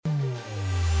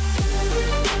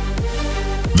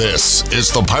This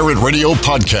is the Pirate Radio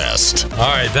Podcast. All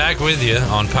right, back with you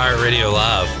on Pirate Radio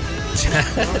Live.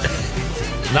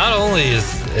 Not only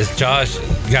is Josh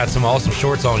got some awesome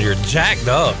shorts on, you're jacked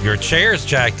up. Your chair's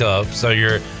jacked up, so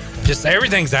you're just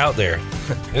everything's out there.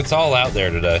 It's all out there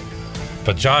today.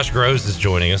 But Josh Groves is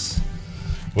joining us.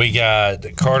 We got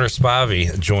Carter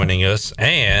Spivey joining us,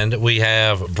 and we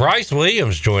have Bryce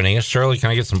Williams joining us. Shirley, can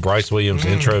I get some Bryce Williams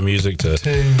intro music to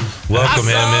welcome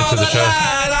him into the show?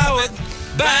 I was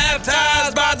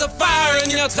baptized by the fire in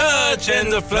your touch and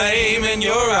the flame in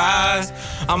your eyes.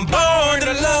 I'm born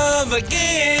to love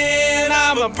again.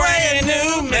 I'm a brand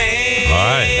new man. All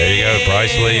right, there you go.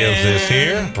 Bryce Williams is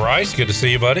here. Bryce, good to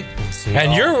see you, buddy.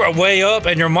 And you're way up,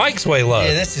 and your mic's way low.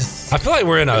 Yeah, this is. I feel like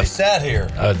we're in sat here.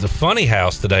 The funny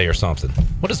house today or something.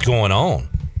 What is going on?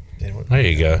 There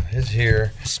you go. It's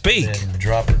here. Speak. And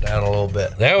drop it down a little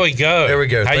bit. There we go. There we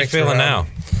go. How Thanks you feeling now?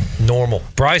 Normal.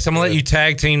 Bryce, I'm going to let you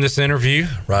tag team this interview.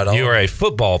 Right on. You are a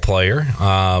football player,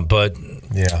 but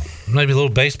yeah, maybe a little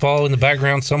baseball in the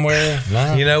background somewhere.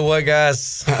 No? You know what,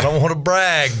 guys? I don't want to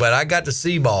brag, but I got the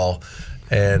C-ball,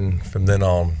 and from then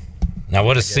on. Now,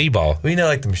 what is C-ball? Well, you know,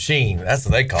 like the machine. That's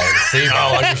what they call it,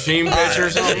 C-ball. Like machine pitch or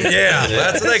something? Yeah,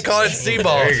 that's what they call it,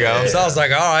 C-ball. There you go. So I was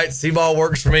like, all right, C-ball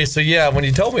works for me. So, yeah, when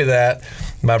you told me that,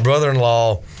 my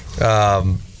brother-in-law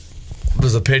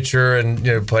was a pitcher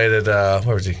and, played at,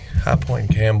 where was he? High Point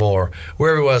and Campbell or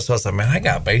wherever he was. So I was like, man, I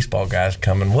got baseball guys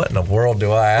coming. What in the world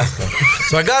do I ask them?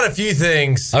 So I got a few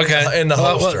things in the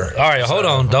holster. All right, hold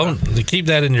on. Don't keep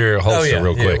that in your holster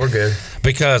real quick. Yeah, we're good.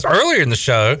 Because earlier in the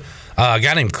show, a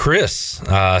guy named Chris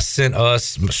sent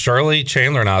us, Shirley,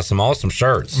 Chandler, and I some awesome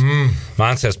shirts.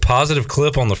 Mine says positive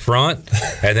clip on the front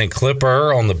and then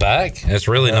clipper on the back. It's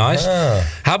really nice.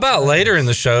 How about later in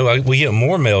the show, we get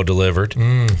more mail delivered,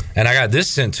 and I got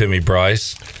this sent to me,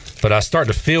 Bryce. But I start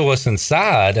to feel what's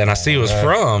inside, and I see what's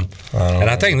from, and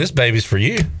I think this baby's for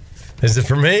you. Is it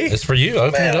for me? It's for you.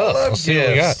 Open it up. Let's see what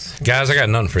we got. Guys, I got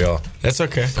nothing for y'all. That's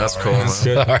okay. That's cool. That's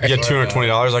good. Right. You get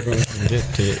 $220 I can get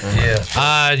to you.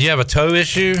 Yeah. Do you have a toe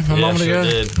issue a moment ago?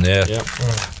 Did. Yeah. Yep.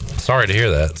 Sorry to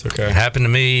hear that. It's okay. It happened to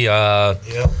me. I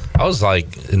was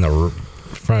like in the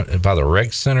front by the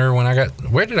rec center when I got.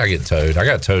 Where did I get towed? I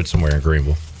got towed somewhere in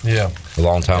Greenville. Yeah. A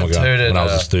long time ago when I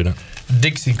was a student.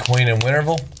 Dixie Queen in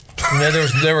Winterville.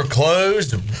 They were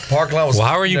closed. The parking lot was. Well,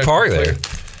 how are you parked there?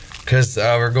 Because we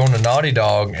were going to Naughty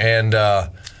Dog, and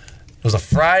it was a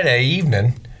Friday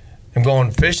evening. I'm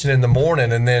going fishing in the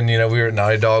morning, and then we were at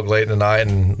Naughty Dog late in the night,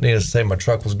 and needless to say, my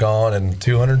truck was gone, and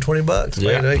 $220.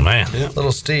 Yeah, man, a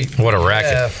little steep. What a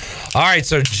racket! All right,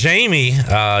 so Jamie,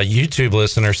 YouTube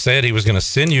listener, said he was going to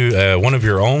send you one of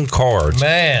your own cards.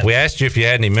 Man, we asked you if you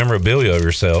had any memorabilia of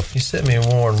yourself. He sent me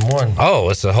more than one. Oh,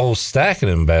 it's a whole stack of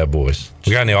them bad boys.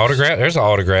 We got any autograph? There's an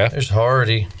autograph. There's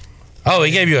Hardy. Oh,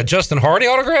 he gave you a Justin Hardy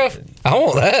autograph? I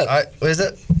want that. Is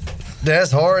it?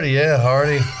 That's Hardy, yeah,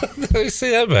 Hardy. Let me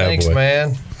see that bad Thanks, boy.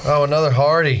 man. Oh, another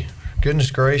Hardy. Goodness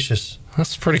gracious.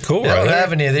 That's pretty cool, I right don't there.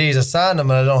 have any of these. I signed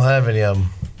them, and I don't have any of them.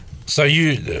 So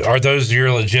are those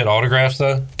your legit autographs,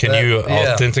 though? Can you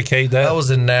authenticate that? I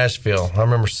was in Nashville. I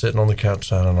remember sitting on the couch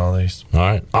signing all these. All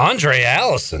right. Andre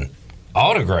Allison,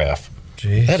 autograph.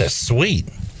 Jeez. That is sweet.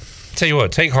 Tell you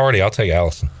what, take Hardy. I'll take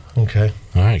Allison. Okay.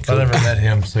 All right, cool. I never met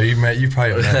him, so you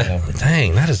probably met him.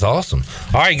 Dang, that is awesome.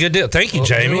 All right, good deal. Thank you,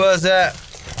 Jamie. Who was that?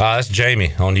 That's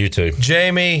Jamie on YouTube.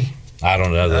 Jamie. I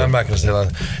don't know that. I'm not going to say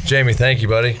that. Jamie, thank you,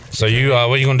 buddy. So what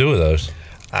are you going to do with those?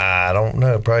 I don't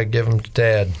know. Probably give them to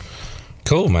Dad.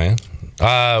 Cool, man.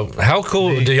 How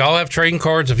cool. Do y'all have trading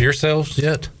cards of yourselves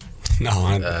yet? No,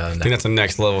 I think that's the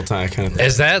next level kind of thing.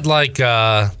 Is that like...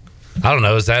 I don't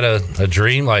know. Is that a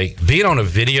dream? Like being on a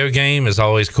video game is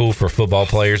always cool for football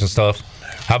players and stuff.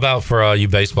 How about for you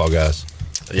baseball guys?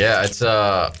 Yeah, it's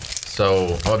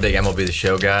so I'm a big MLB The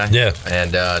Show guy. Yeah,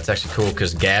 and it's actually cool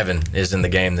because Gavin is in the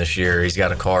game this year. He's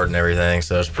got a card and everything,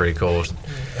 so it's pretty cool.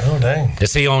 Oh dang!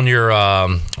 Is he on your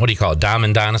what do you call it,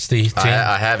 Diamond Dynasty team?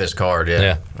 I have his card.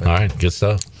 Yeah. All right, good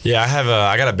stuff. Yeah,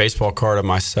 I got a baseball card of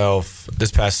myself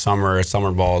this past summer at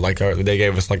summer ball. Like they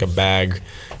gave us like a bag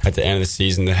at the end of the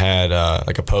season that had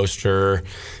like a poster.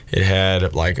 It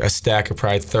had like a stack of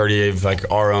probably 30 of like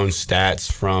our own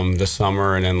stats from the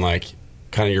summer, and then like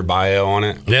kind of your bio on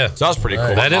it. Yeah, so that was pretty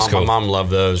cool. That is cool. My mom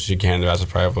loved those. She can as a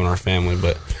private one in our family,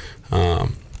 but I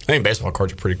think baseball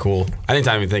cards are pretty cool. I think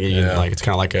I'm even thinking like it's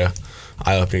kind of like a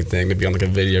eye-opening thing, maybe on like a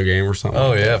video game or something.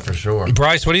 Oh yeah, for sure.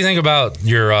 Bryce, what do you think about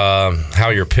your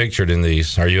how you're pictured in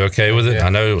these? Are you okay with it? Yeah. I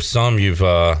know some you've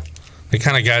they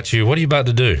kind of got you. What are you about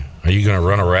to do? Are you going to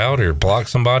run a route or block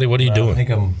somebody? What are you doing? I think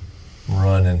I'm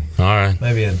running. All right.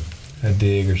 Maybe a a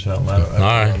dig or something. I All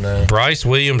right. don't know. Bryce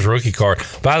Williams rookie card.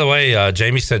 By the way,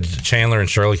 Jamie said Chandler and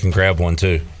Shirley can grab one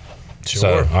too. Sure.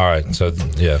 So, all right. So,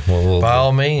 yeah. We'll By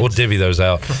all means. We'll divvy those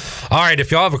out. All right.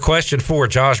 If y'all have a question for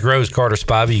Josh Groves, Carter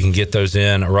Spivey, you can get those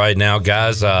in right now,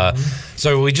 guys.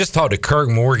 So we just talked to Kirk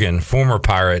Morgan, former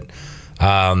Pirate.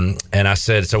 And I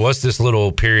said, so what's this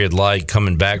little period like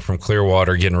coming back from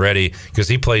Clearwater, getting ready? Because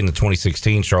he played in the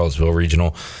 2016 Charlottesville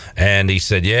Regional. And he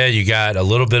said, yeah, you got a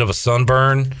little bit of a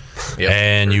sunburn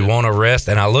and you want to rest.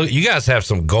 And I look, you guys have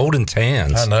some golden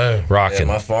tans. I know. Rocking. Yeah,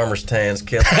 my farmer's tan's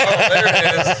killing. Oh, there it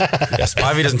is. Yeah,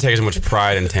 Spivey doesn't take as much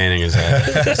pride in tanning as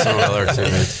some of the other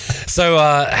teammates. So,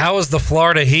 how was the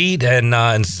Florida heat? And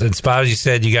Spivey, you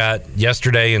said you got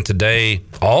yesterday and today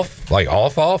off? Like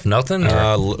off? Nothing?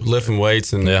 Lifting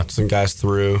weights and some guys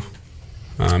threw.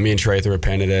 Me and Trey threw a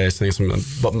pen today. So I think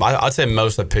but I'd say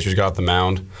most of the pitchers got off the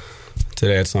mound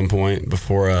today at some point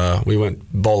before we went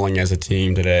bowling as a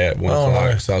team today at 1 o'clock.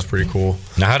 Nice. So that was pretty cool.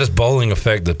 Now, how does bowling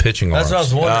affect the pitching arms?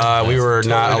 That's what I was wondering. We were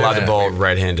not Totally allowed to different. bowl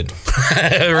right-handed.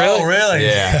 Really? Oh, really?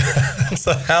 Yeah.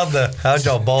 So how'd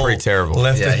y'all bowl? Pretty terrible.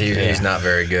 Left Yeah, he's not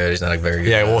very good. He's not a very good.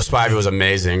 Yeah, well, Spivey was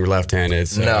amazing left-handed.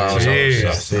 So No,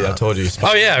 see, I told you.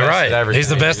 Oh, yeah, right. He's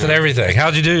the best at everything.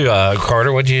 How'd you do,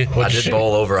 Carter? What'd you I did shoot?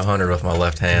 bowl over 100 with my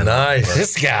left hand. Nice.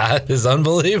 This guy is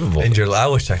unbelievable. I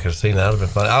wish I could have seen that. That would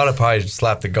have been fun. I would have probably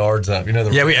slapped the guards up. You know,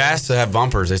 Yeah, we asked to have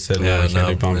bumpers. They said no, we can't do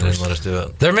they bumpers. didn't let us do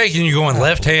it. They're making you going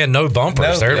left hand, no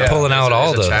bumpers. No, They're yeah. pulling out all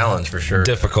It's a the challenge for sure.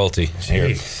 difficulty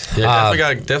here. Yeah,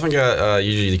 definitely got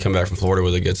usually come back from Florida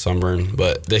with a good sunburn,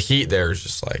 but the heat there is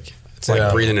just like it's like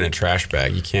Yeah. breathing in a trash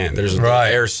bag. You can't. The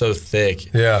air is so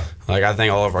thick. Yeah. Like I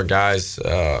think all of our guys,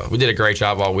 we did a great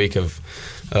job all week of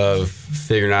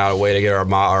figuring out a way to get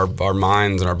our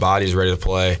minds and our bodies ready to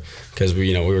play because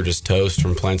we were just toast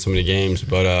from playing so many games,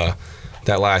 but.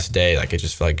 That last day, like it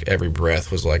just felt like every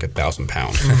breath was like 1,000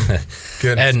 pounds.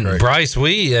 Goodness And gracious. Bryce,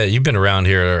 you've been around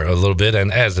here a little bit,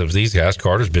 and as of these guys,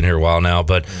 Carter's been here a while now.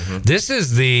 But this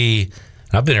is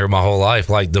I've been here my whole life,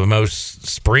 like the most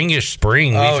springish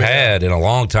spring we've had in a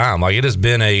long time. Like it has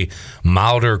been a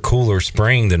milder, cooler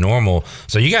spring than normal.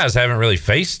 So you guys haven't really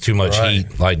faced too much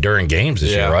heat like during games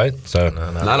this year, right? So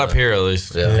Not up here, at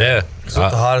least. yeah. So the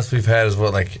hottest we've had is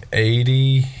what, like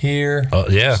 80 here?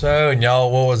 Yeah. So, and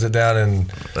y'all, what was it down in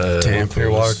Tampa.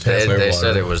 Clearwater? They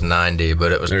said it was 90,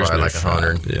 but it was There's probably no like shot.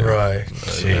 100. Yeah. Right. Yeah,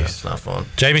 Jeez. it's not fun.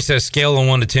 Jamie says, scale of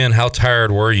 1 to 10, how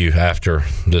tired were you after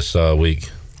this week?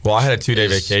 Well, I had a 2-day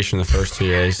vacation the first 2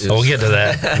 days. So we'll get to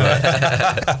that.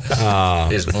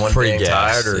 Is 1 pretty being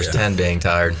gassed, tired or is yeah. 10 being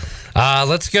tired?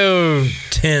 Let's go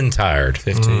 10 tired.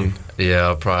 15.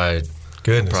 Yeah, probably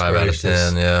Goodness about a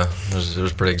gracious. 10. Yeah, it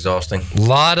was pretty exhausting.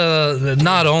 Lot of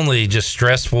not only just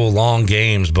stressful long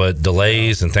games, but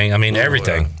delays and things. I mean,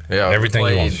 everything. Yeah, everything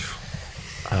you we want.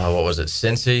 played, what was it?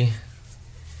 Cincy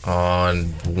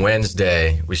on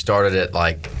Wednesday. We started at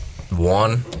like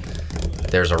 1.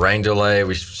 There's a rain delay.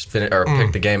 We picked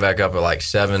the game back up at like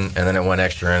 7, and then it went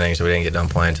extra innings, so we didn't get done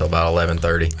playing until about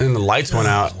 11:30. And the lights went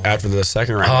out after the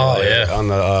second round on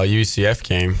the UCF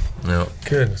game. Yeah.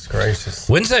 Goodness gracious.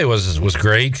 Wednesday was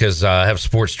great because I have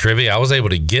sports trivia. I was able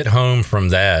to get home from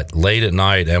that late at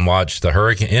night and watch the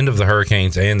end of the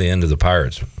Hurricanes and the end of the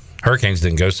Pirates. Hurricanes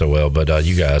didn't go so well, but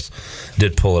you guys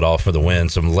did pull it off for the win.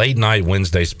 Some late night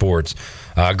Wednesday sports.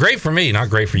 Great for me, not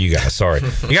great for you guys. Sorry.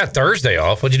 You got Thursday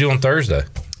off. What'd you do on Thursday?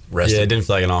 Rested. Yeah, it didn't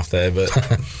feel like an off day, but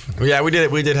yeah, we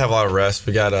did have a lot of rest.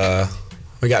 We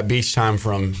got beach time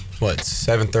from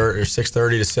 7:30 or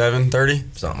 6:30 to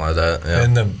 7:30. Something like that. Yeah.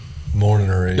 In the morning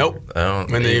or evening? Nope.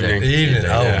 In the Evening. evening.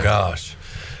 Oh, Yeah. gosh.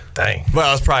 Dang. Well,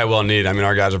 it was probably well needed. I mean,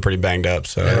 our guys are pretty banged up,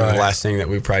 so Right. the last thing that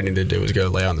we probably need to do was go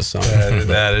lay out in the sun.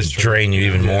 That is true. Drain you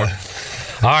even more.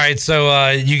 All right, so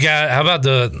you got. How about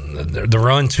the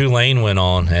run Tulane went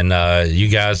on, and you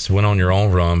guys went on your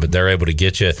own run, but they're able to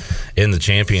get you in the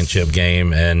championship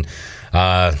game, and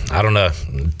I don't know,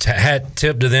 hat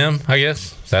tip to them, I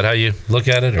guess. Is that how you look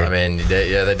at it? Or? I mean, they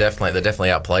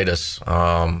definitely outplayed us,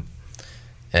 and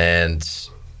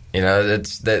they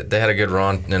had a good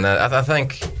run, and I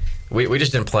think we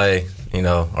just didn't play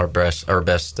our best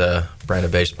brand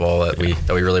of baseball that we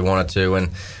really wanted to,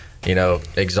 and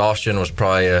exhaustion was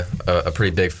probably a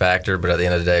pretty big factor, but at the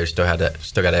end of the day, we still got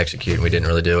to execute, and we didn't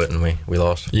really do it, and we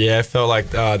lost. Yeah, I felt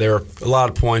like there were a lot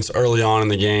of points early on in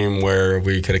the game where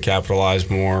we could have capitalized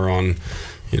more on,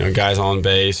 guys on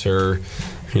base or,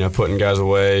 putting guys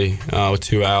away with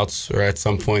 2 outs or at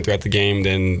some point throughout the game.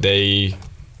 Then they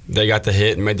got the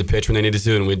hit and made the pitch when they needed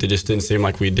to, and we just didn't seem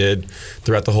like we did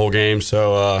throughout the whole game.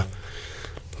 So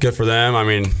good for them. I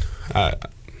mean, I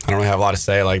don't really have a lot to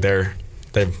say. Like they're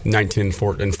they have 19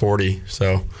 and 40.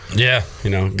 So Yeah.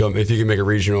 go if you can make a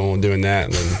regional doing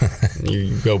that, then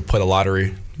you go play the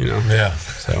lottery. Yeah.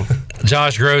 So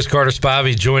Josh Gross, Carter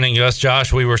Spivey joining us.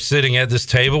 Josh, we were sitting at this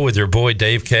table with your boy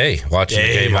Dave K watching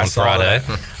the game on Friday.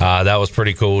 That was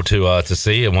pretty cool to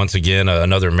see. And once again,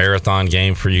 another marathon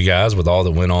game for you guys with all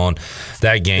that went on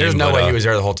that game. there's no way he was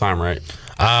there the whole time, right?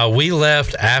 We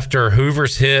left after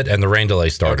Hoover's hit and the rain delay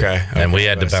started. Okay. And we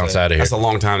had to bounce out of here. That's a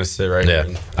long time to sit right Yeah.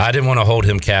 here. I didn't want to hold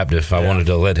him captive. I wanted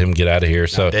to let him get out of here.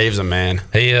 So Dave's a man.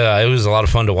 it was a lot of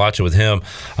fun to watch it with him.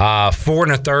 4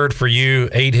 1/3 for you,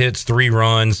 8 hits, 3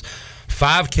 runs,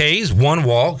 5 Ks, 1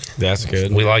 walk. That's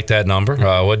good. We like that number.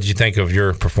 What did you think of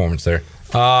your performance there?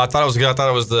 I thought it was good. I thought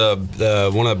it was the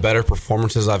one of the better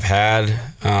performances I've had,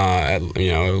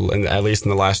 at least in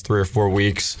the last 3 or 4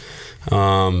 weeks,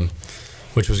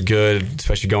 which was good,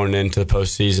 especially going into the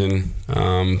postseason.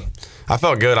 I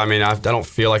felt good. I mean, I don't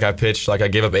feel like I pitched like I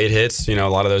gave up 8 hits. A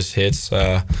lot of those hits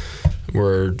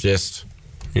were just,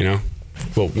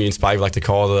 what me and Spivey like to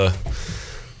call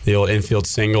the old infield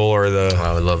single, or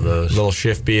I would love those. Little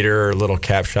shift beater, or little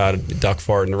cap shot, duck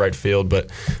fart in the right field. But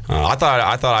I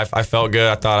thought I felt good.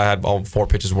 I thought I had all 4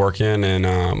 pitches working, and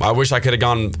I wish I could have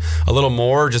gone a little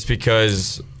more, just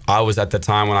because I was, at the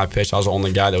time when I pitched, I was the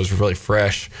only guy that was really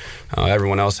fresh.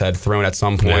 Everyone else had thrown at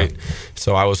some point,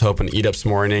 so I was hoping to eat up some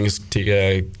more innings to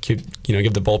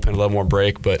give the bullpen a little more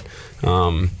break. But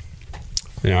I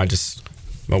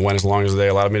went as long as they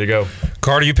allowed me to go.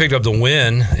 Carter, you picked up the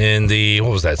win in the,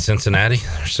 what was that, Cincinnati?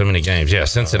 There's so many games. Yeah,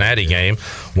 Cincinnati game.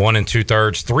 1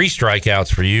 2/3, 3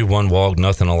 strikeouts for you, 1 walk,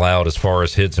 nothing allowed as far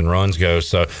as hits and runs go.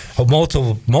 So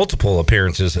multiple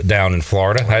appearances down in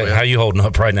Florida. How you holding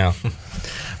up right now?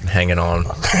 I'm hanging on.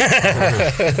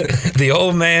 The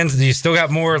old man, do you still got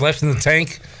more left in the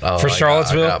tank for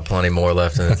Charlottesville? I got plenty more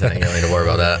left in the tank. You don't need to worry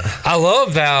about that. I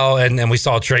love how, and we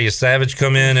saw Trey Savage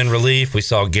come in relief. We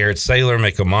saw Garrett Saylor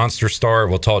make a monster start.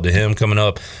 We'll talk to him coming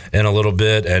up in a little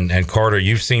bit. And Carter,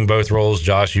 you've seen both roles.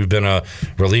 Josh, you've been a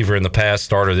reliever in the past,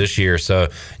 starter this year. So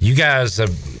you guys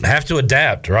have to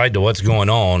adapt, right, to what's going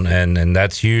on. And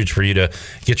that's huge for you to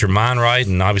get your mind right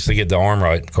and obviously get the arm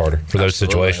right, Carter, for those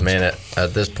situations. I mean,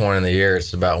 at this point in the year,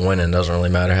 it's about winning. It doesn't really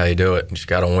matter how you do it. You just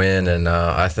got to win. And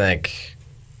I think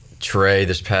Trey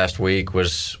this past week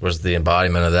was the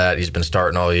embodiment of that. He's been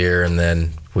starting all year, and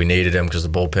then we needed him because the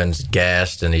bullpen's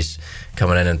gassed, and he's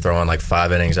coming in and throwing like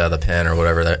 5 innings out of the pen or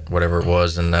whatever it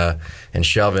was, and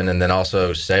shoving. And then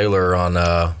also Saylor on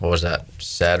what was that,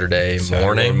 Saturday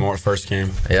morning? First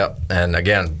game. Yep. And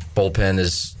again, bullpen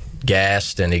is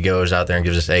gassed, and he goes out there and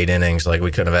gives us 8 innings. Like,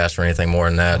 we couldn't have asked for anything more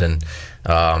than that. And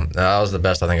that was the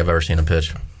best I think I've ever seen him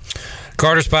pitch.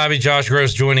 Carter Spivey, Josh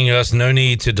Gross joining us. No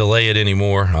need to delay it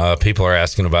anymore. People are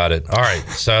asking about it. All right,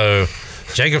 so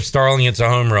Jacob Starling gets a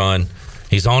home run.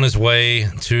 He's on his way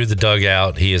to the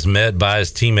dugout. He is met by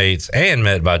his teammates and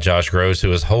met by Josh Gross,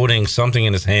 who is holding something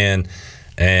in his hand,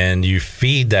 and you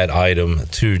feed that item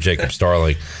to Jacob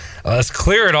Starling. Let's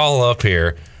clear it all up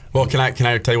here. Well, can I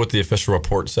tell you what the official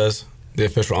report says? The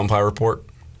official umpire report?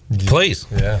 Please.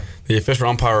 Yeah. The official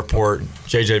umpire report,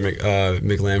 JJ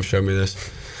McLam showed me this,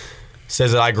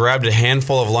 says that I grabbed a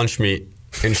handful of lunch meat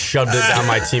and shoved it down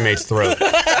my teammate's throat.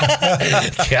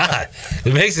 God,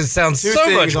 it makes it sound Two so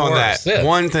things much on worse. that. Yeah.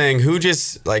 One thing, who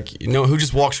just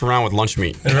walks around with lunch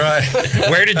meat? Right.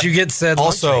 Where did you get said?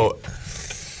 Also,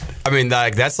 I mean,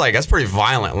 that's pretty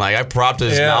violent. Like, I propped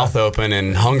his mouth open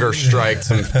and hunger striked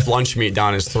some lunch meat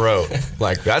down his throat.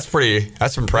 Like, that's impressive.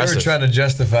 They were trying to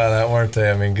justify that, weren't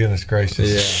they? I mean, goodness gracious.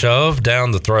 Yeah. Shove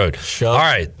down the throat. All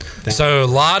right. So a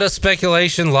lot of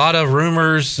speculation, a lot of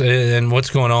rumors, and what's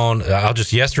going on. I'll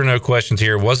just yes or no questions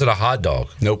here. Was it a hot dog?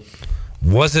 Nope.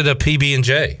 Was it a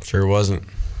PB&J? Sure wasn't.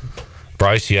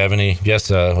 Bryce, you have any?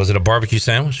 Yes. Was it a barbecue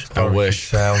sandwich? I wish.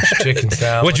 Sandwich, chicken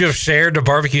sandwich. Would you have shared the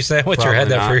barbecue sandwich or had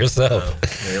that for yourself?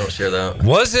 You don't share that.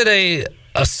 Was it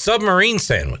a submarine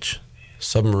sandwich?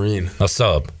 Submarine. A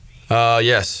sub.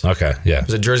 Yes. Okay. Yeah. It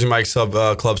was a Jersey Mike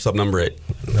club sub number 8.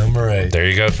 Number 8. There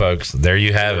you go, folks. There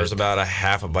you have There's it. about a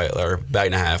half a bite or bag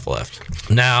and a half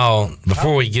left. Now,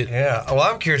 before we get Yeah. Well,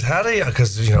 I'm curious, how do you,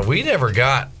 because, we never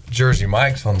got Jersey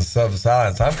Mike's on the sub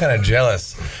side, so I'm kind of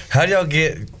jealous. How do y'all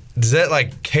get, does that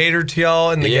like cater to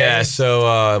y'all in the game?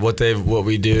 So what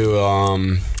we do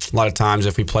a lot of times,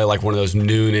 if we play like one of those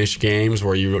noonish games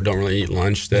where you don't really eat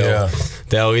lunch,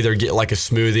 they'll either get like a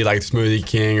smoothie, like Smoothie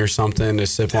King or something to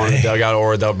sip on the dugout,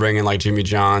 or they'll bring in like Jimmy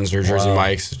John's or Jersey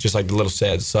Mike's, just like the little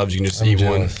sad subs. You can just eat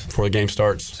one before the game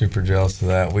starts. Super jealous of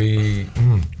that.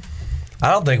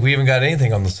 I don't think we even got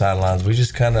anything on the sidelines. We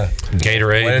just kind of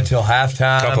Gatorade. waited until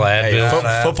halftime. Couple of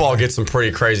Advil. Football gets some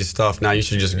pretty crazy stuff. Now you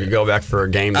should just go back for a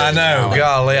game day. I know.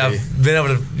 Golly, I've been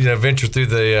able to venture through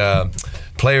the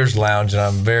Players Lounge, and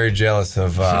I'm very jealous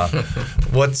of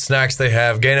what snacks they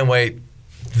have. Gaining weight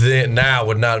now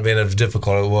would not have been as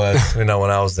difficult as it was when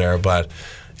I was there. But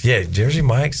yeah, Jersey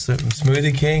Mike's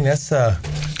Smoothie King, that's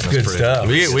good stuff.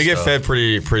 We get fed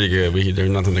pretty good. There's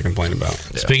nothing to complain about.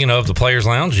 Yeah. Speaking of the Players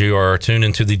Lounge, you are tuned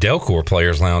into the Delcor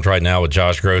Players Lounge right now with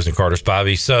Josh Groves and Carter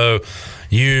Spivey. So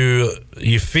you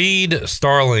feed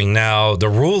Starling. Now, the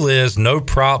rule is no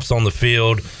props on the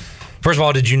field. First of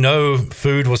all, did you know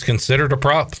food was considered a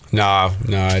prop? No,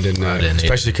 I didn't know.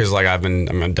 Especially because I've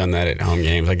done that at home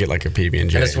games. I get like a PB&J.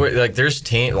 And it's weird, like there's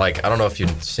I don't know if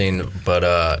you've seen,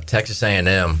 but Texas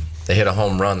A&M, they hit a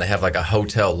home run. They have like a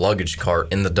hotel luggage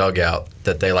cart in the dugout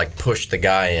that they like push the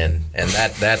guy in, and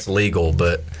that's legal.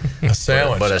 But a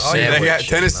sandwich. But a sandwich. They got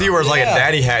Tennessee wears like a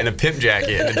daddy hat and a pimp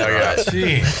jacket in the dugout.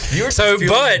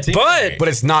 Jeez. But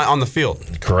it's not on the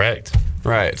field. Correct.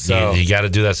 Right. So you got to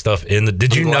do that stuff in the.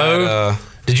 Did you know?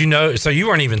 So you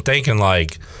weren't even thinking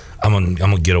like, I'm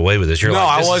gonna get away with this. You're no,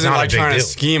 like, this I wasn't is not like a big trying deal. to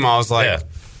scheme. I was like,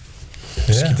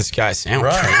 just get this guy a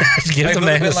sandwich. Right. Give the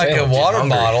man a like sandwich. a water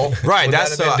bottle. Right.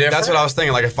 That's what I was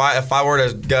thinking. Like if I were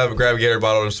to grab a Gatorade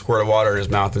bottle and squirt of water in his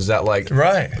mouth, is that like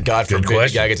God forbid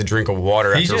the guy gets a drink of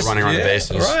water after running around the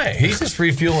bases? Right. He's just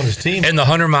refueling his team. And the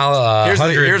 100-mile.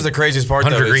 Here's the craziest part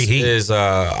though is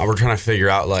we're trying to figure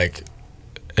out like,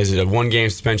 is it a 1-game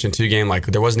suspension, 2-game? Like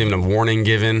there wasn't even a warning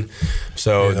given.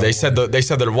 So they said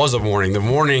there was a warning. The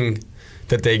warning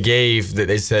that they gave, that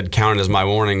they said counted as my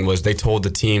warning, was they told the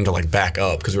team to like back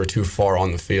up because we were too far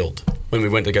on the field when we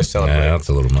went to go celebrate. Yeah, that's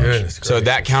a little much. So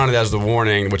that counted as the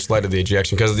warning, which led to the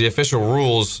ejection. Because the official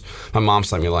rules, my mom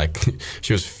sent me like,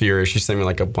 she was furious. She sent me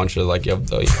like a bunch of like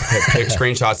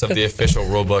screenshots of the official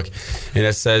rule book, and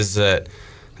it says that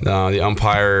the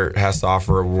umpire has to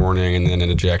offer a warning and then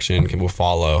an ejection will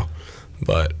follow.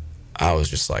 But I was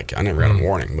just like, I never got a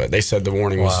warning. But they said the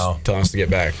warning was telling us to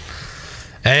get back.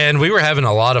 And we were having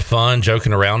a lot of fun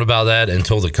joking around about that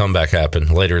until the comeback happened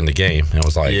later in the game. And it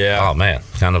was like, oh man,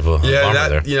 kind of a bummer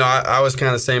there. You know, I was kind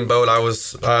of the same boat. I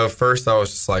was first. I was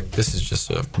just like, this is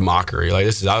just a mockery. Like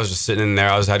I was just sitting in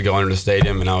there. I had to go under the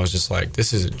stadium, and I was just like,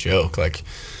 this is a joke. Like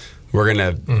we're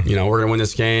gonna win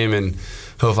this game, and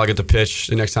hopefully I get to pitch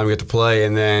the next time we get to play.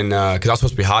 And then because I was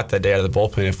supposed to be hot that day out of the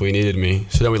bullpen if we needed me.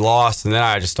 So then we lost, and then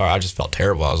I just felt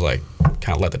terrible. I was like,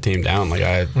 kind of let the team down. Like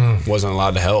I wasn't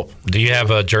allowed to help. Do you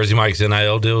have a Jersey Mike's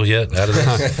NIL deal yet out of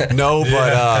this? No,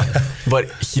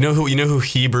 but you know who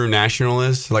Hebrew National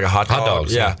is? Like a hot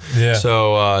dog. Yeah.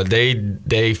 So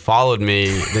they followed me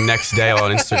the next day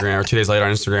on Instagram or 2 days later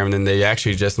on Instagram, and then they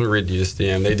actually let me read you this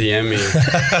DM. They DM me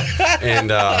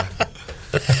and.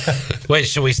 Wait,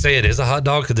 should we say it is a hot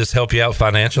dog? Could this help you out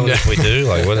financially if we do?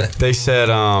 Like what? They said.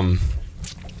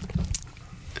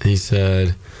 He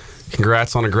said,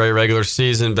 congrats on a great regular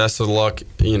season. Best of luck,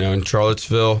 in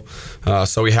Charlottesville.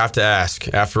 So we have to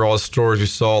ask, after all the stories we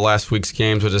saw last week's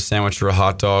games with a sandwich or a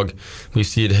hot dog, we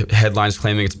see headlines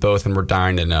claiming it's both, and we're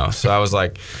dying to know. So I was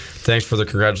like, thanks for the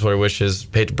congratulatory wishes.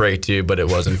 Hate to break it to you, but it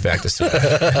was in fact a sandwich.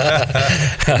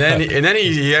 and then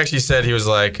he actually said, he was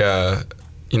like, a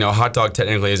hot dog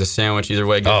technically is a sandwich. Either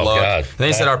way, good luck. God. Then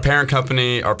he said our parent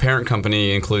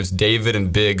company includes David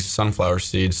and Big's sunflower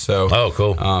seeds. So,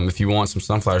 cool. If you want some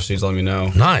sunflower seeds, let me know.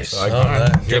 Nice. So I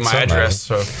get my address.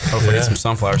 So hopefully get some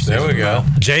sunflower seeds. There we go.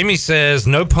 Jamie says,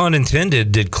 no pun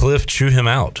intended, did Cliff chew him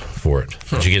out for it?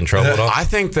 Did you get in trouble at all? I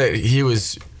think that he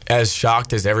was as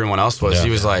shocked as everyone else was. Yeah. He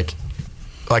was like,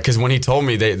 because when he told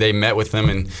me they met with him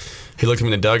and he looked at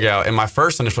me in the dugout, and my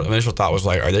first initial thought was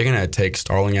like, are they going to take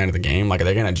Starling out of the game? Like, are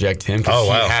they going to eject him? Because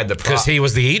he had the prop. Because he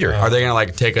was the eater. Are they going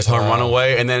to take us home run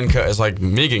away? And then it's like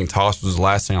me getting tossed was the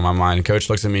last thing on my mind. And Coach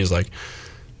looks at me, he's like,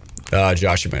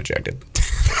 Josh, you've been ejected.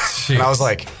 And I was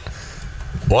like,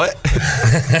 what?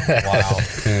 Wow.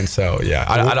 And so, yeah,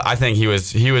 I think he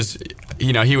was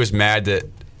mad that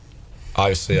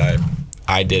obviously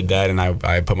I did that and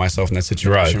I put myself in that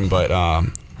situation. Right.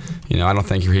 But, I don't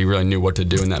think he really knew what to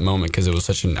do in that moment because it was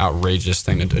such an outrageous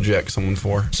thing to eject someone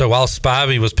for. So while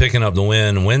Spivey was picking up the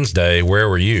win Wednesday, where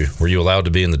were you? Were you allowed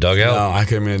to be in the dugout? No, I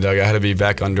couldn't be in the dugout. I had to be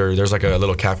back under. There's like a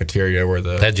little cafeteria where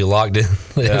the. Had you locked in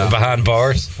behind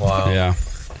bars? Wow. Yeah.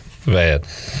 Man,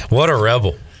 what a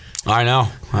rebel. I know.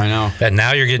 And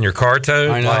now you're getting your car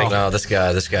towed? I know. No, this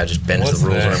guy just bends the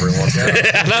rules whenever he wants to.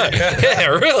 I know. Yeah,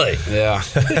 really? Yeah.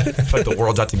 It's like the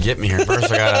world's out to get me here.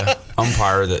 First, I got an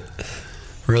umpire that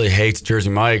really hates Jersey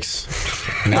Mike's.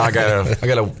 And now I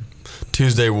gotta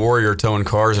Tuesday warrior towing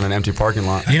cars in an empty parking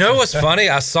lot. You know what's funny?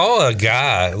 I saw a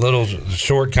guy, a little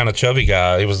short, kind of chubby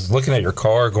guy. He was looking at your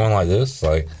car going like this.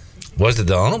 Like, was it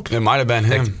the ump? It might have been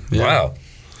him. Wow.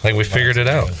 Like we figured it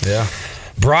out. Yeah.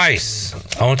 Bryce,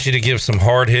 I want you to give some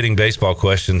hard-hitting baseball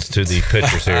questions to the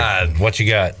pitchers here. What you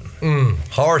got?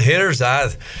 Hard hitters.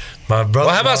 My brother. Well,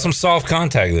 how about some soft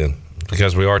contact then?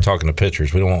 Because we are talking to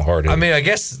pitchers. We don't want hard hitting. I mean, I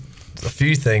guess a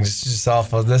few things. It's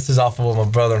just this is off of what my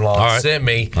brother-in-law sent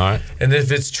me. All right. And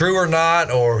if it's true or not,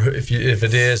 or if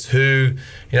it is, who,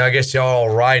 I guess y'all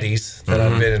are righties that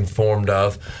I've been informed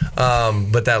of.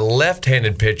 But that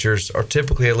left-handed pitchers are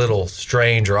typically a little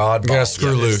strange or oddball. Yeah,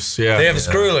 screw loose. Yeah. They have a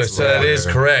screw loose, so that is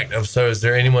correct. So is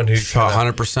there anyone who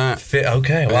 100% fit?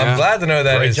 Okay. Well, I'm glad to know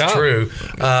that is true.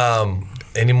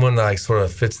 Anyone that sort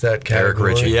of fits that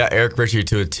category? Eric Ritchie. Yeah, Eric Ritchie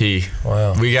to a T.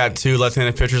 Wow. We got 2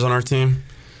 left-handed pitchers on our team.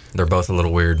 They're both a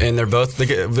little weird. And they're both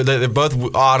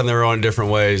odd in their own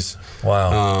different ways.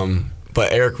 Wow.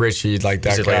 But Eric Ritchie, like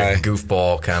that He's guy. like a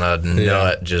goofball kind of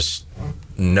nut, just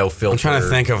no filter. I'm trying to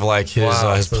think of like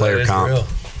his player comp.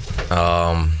 Dude,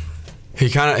 I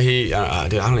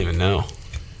don't even know.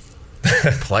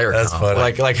 Player That's comp.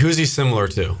 funny. Like who's he similar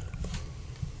to?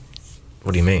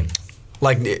 What do you mean?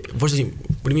 Like, what do you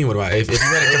mean? What do I? If you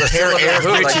had to compare Eric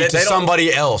Like, Ritchie to they don't-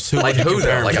 somebody else, who Like would you who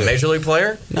compare though? him Like a to? major league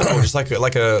player? No, just like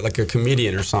a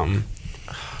comedian or something.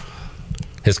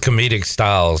 His comedic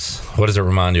styles. What does it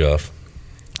remind you of?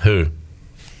 Who?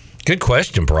 Good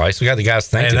question, Bryce. We got the guys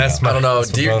thinking. And that's about I don't know.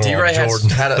 That's my brother-in-law, D-Ray Jordan.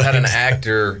 had an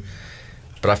actor,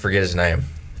 but I forget his name.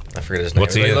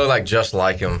 What's he in? looked like just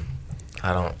like him.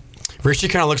 I don't. Richie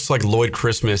kind of looks like Lloyd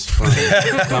Christmas from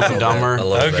Dumb and Dumber, A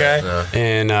little Okay. bit,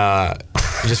 and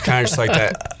just kind of just like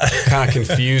that kind of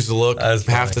confused look That's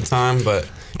half the time. But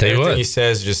Tell you everything what. he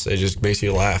says just makes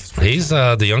you laugh. He's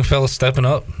the young fella stepping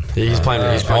up. He's playing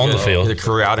on the field. The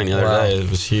career outing the other day,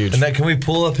 it was huge. And can we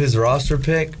pull up his roster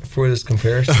pick for this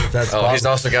comparison? If that's Oh, he's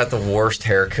possible? also got the worst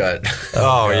haircut.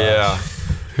 Oh yeah.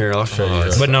 Here, I'll show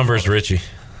you. What number is Richie?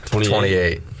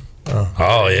 28.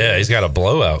 Oh yeah, he's got a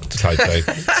blowout type thing.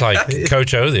 It's like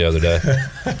Coach O the other day.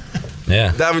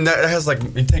 Yeah. That has like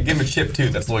give him a chip too.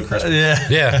 That's Lloyd Christmas.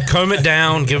 Yeah, comb it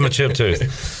down, give him a chip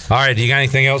tooth. All right, do you got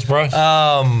anything else, bro?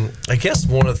 I guess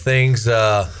one of the things,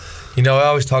 I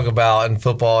always talk about in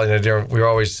football, we're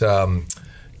always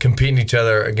competing each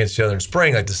other against each other in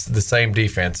spring, like the same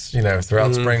defense,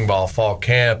 throughout spring ball, fall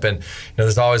camp. And,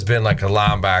 there's always been like a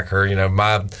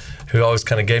linebacker, who always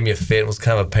kind of gave me a fit, was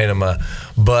kind of a pain in my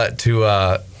butt to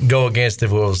go against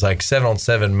if it was like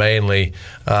 7-on-7 mainly.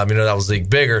 That was league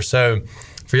bigger. So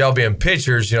for y'all being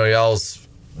pitchers, y'all's,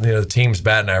 the team's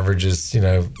batting average is,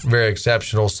 very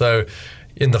exceptional. So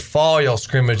in the fall, y'all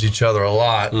scrimmage each other a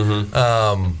lot.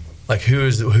 Like who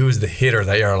is the hitter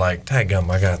that you're like,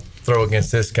 daggum, I got to throw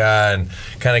against this guy, and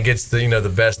kind of gets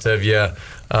the best of you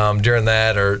during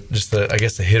that, or just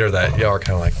the hitter that y'all are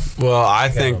kind of like. Well, I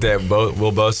think that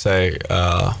we'll both say.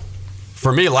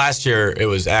 For me, last year it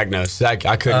was Agnos. I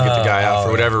couldn't get the guy out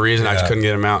for whatever reason. I just couldn't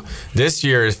get him out. This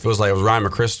year it feels like it was Ryan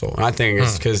McChrystal, and I think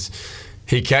it's because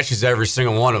he catches every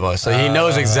single one of us. So he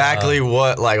knows exactly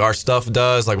what like our stuff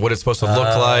does, like what it's supposed to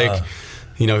look like.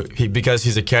 Because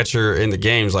he's a catcher in the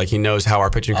games, like he knows how our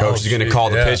pitching coach is going to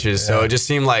call the pitches. So it just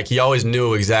seemed like he always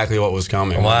knew exactly what was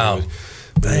coming. Wow.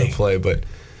 When he would play, but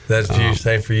That's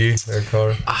same for you, Eric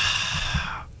Carter.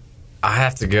 I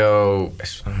have to go.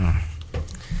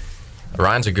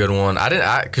 Ryan's a good one.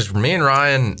 Because me and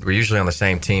Ryan were usually on the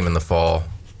same team in the fall,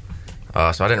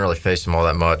 so I didn't really face him all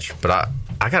that much. But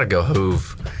I got to go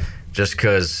Hoove, just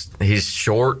because he's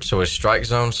short, so his strike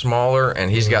zone's smaller, and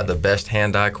he's got the best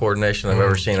hand-eye coordination I've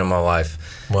ever seen in my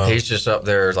life. Wow. He's just up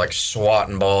there like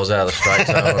swatting balls out of the strike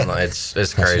zone.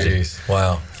 It's crazy. Jeez.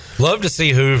 Wow. Love to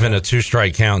see Hoove in a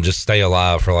 2-strike count just stay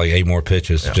alive for like 8 more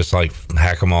pitches. Yeah. Just like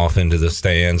hack them off into the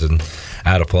stands and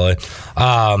out of play.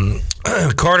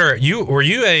 Carter, were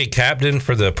you a captain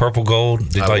for the Purple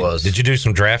Gold? I was. Did you do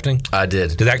some drafting? I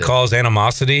did. Did that cause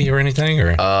animosity or anything?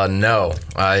 Or no.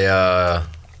 I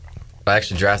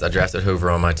actually drafted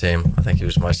Hoover on my team. I think he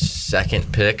was my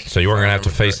second pick. So you weren't gonna have to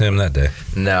face him that day?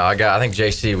 No, I think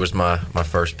JC was my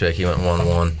first pick. He went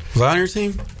 1-1. was I on your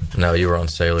team? No, you were on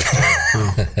Sailor's team.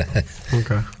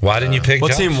 Okay. Why didn't you pick? What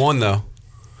Josh? team won though?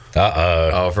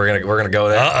 Oh, if we're gonna go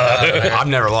there. I've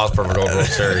never lost Purple Gold World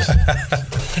Series.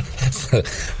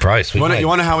 Price. You want to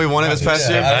know how we won it this past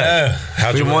year?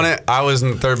 How'd you won it? I was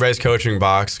in the third base coaching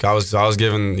box. I was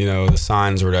given the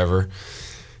signs or whatever,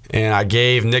 and I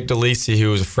gave Nick DeLisi,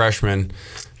 who was a freshman.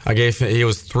 He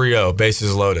was 3-0,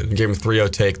 bases loaded. I gave him 3-0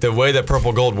 take. The way that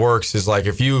Purple Gold works is like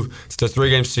it's a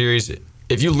 3-game series.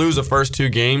 if you lose the first 2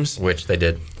 games, Which they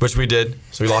did. which we did,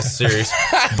 so we lost the series,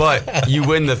 but you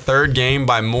win the 3rd game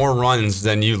by more runs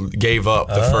than you gave up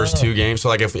the first 2 games. So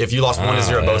like if you lost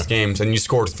 1-0 both games and you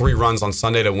scored 3 runs on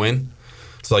Sunday to win,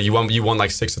 so like you won like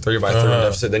 6-3 by 3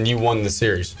 deficit, then you won the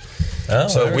series.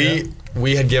 So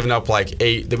we had given up like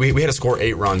 8. We had to score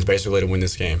 8 runs basically to win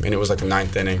this game, and it was like the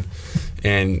 9th inning.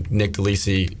 And Nick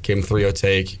DeLisi gave him 3-0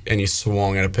 take, and he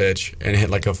swung at a pitch and hit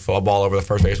like a ball over the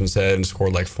first baseman's head and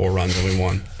scored like 4 runs, and we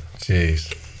won.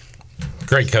 Jeez.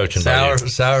 Great coaching. Sour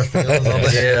feelings on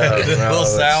that. Yeah, a little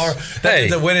sour. Hey,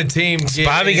 the winning team.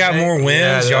 Spivey got more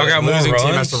wins. Y'all got more losing runs.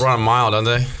 team has to run a mile, don't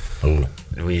they? Ooh,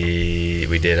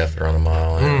 We did have to run a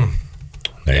mile. Yeah.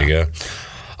 there you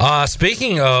go.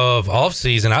 Speaking of off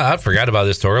season, I forgot about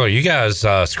this earlier. You guys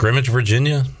scrimmage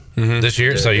Virginia this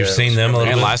year, so you've seen them a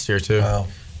little And bit. last year too. Wow.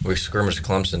 We scrimmaged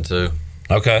Clemson too.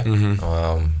 Okay.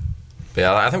 But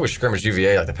yeah, I think we scrimmaged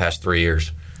UVA like the past 3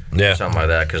 years. Yeah. Something like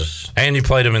that. Cause, And you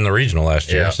played them in the regional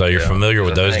last year, so you're familiar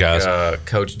with those guys.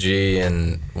 Coach G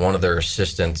and one of their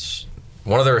assistants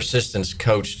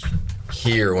coached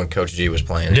here when Coach G was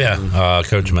playing. Yeah,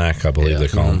 Coach Mack, I believe they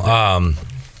call him.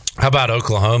 How about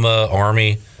Oklahoma,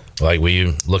 Army? Like, will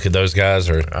you look at those guys?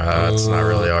 Or It's not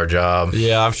really our job.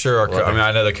 Yeah, I'm sure.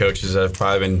 I know the coaches have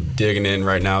probably been digging in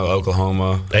right now.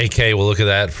 Oklahoma. AK will look at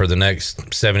that for the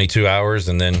next 72 hours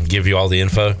and then give you all the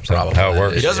info. Is that how it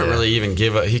works? He doesn't really even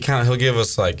give a. He'll give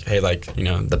us like, hey, like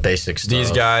The basic stuff. these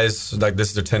guys, like this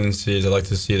is their tendencies. I like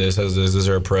to see this as this is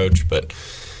their approach. But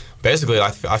basically,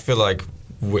 I feel like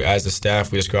as a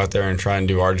staff, we just go out there and try and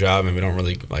do our job, and we don't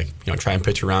really try and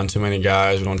pitch around too many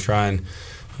guys. We don't try and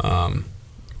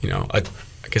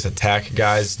I guess attack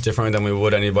guys differently than we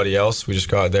would anybody else. We just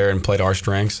go out there and play to our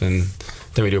strengths, and I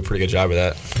think we do a pretty good job of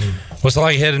that. What's it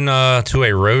like heading to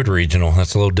a road regional?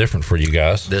 That's a little different for you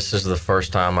guys. This is the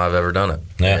first time I've ever done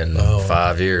it in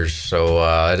 5 years. So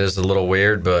it is a little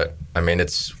weird, but I mean,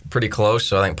 it's pretty close.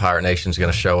 So I think Pirate Nation's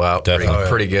going to show out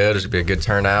pretty good. It's going to be a good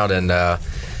turnout. And,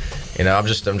 I'm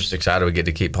just excited we get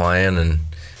to keep playing. And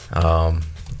I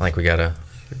think we got a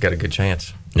good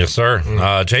chance. Yes,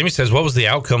 sir. Jamie says, what was the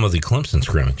outcome of the Clemson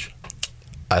scrimmage?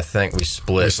 I think we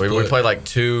split. We played like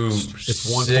 2. It's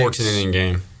 1 14-inning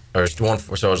game. Or it's one.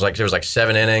 So it was like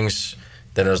 7 innings.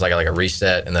 Then it was like a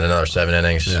reset, and then another 7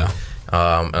 innings. Yeah.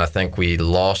 And I think we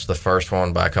lost the first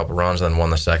one by a couple runs, and then won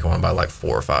the second one by like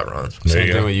 4 or 5 runs.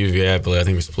 Same thing with UVA, I believe. I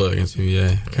think we split against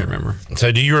UVA. I can't remember.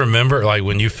 So do you remember, like,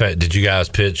 when you did you guys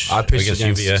pitch? I pitched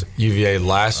against UVA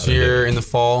last year in the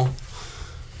fall,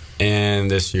 and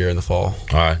this year in the fall.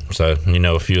 All right. So you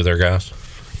know a few of their guys?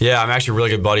 Yeah, I'm actually really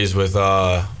good buddies with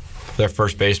their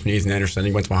first baseman, Ethan Anderson.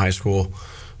 He went to my high school.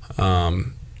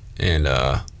 And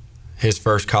his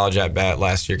first college at-bat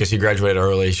last year, because he graduated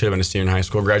early. He should have been a senior in high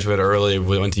school. Graduated early.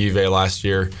 We went to UVA last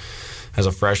year as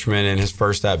a freshman, and his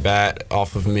first at-bat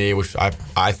off of me, which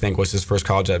I think was his first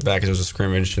college at-bat because it was a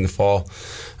scrimmage in the fall,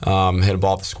 hit a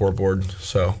ball off the scoreboard.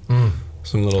 So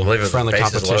some little friendly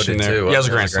competition there. Too. Yeah, it was a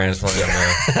grand slam.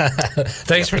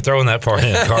 Thanks for throwing that part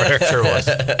in, Carter. Sure was.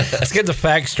 Let's get the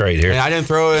facts straight here. And I didn't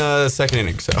throw in the second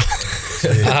inning, so.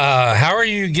 How are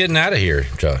you getting out of here,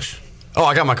 Josh? Oh,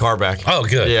 I got my car back. Oh,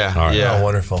 good. Yeah, all right. yeah. Oh,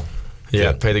 wonderful.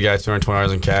 Yeah, paid the guy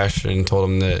 $220 in cash and told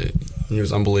him that he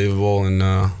was unbelievable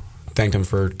and thanked him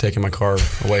for taking my car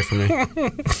away from me.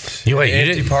 You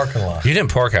Empty parking lot. You didn't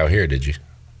park out here, did you?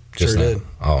 Sure did.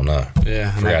 Oh no.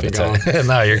 Yeah, I'm Forgot happy to going.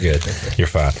 No, you're good. You're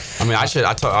fine. I mean, I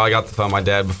got the phone with my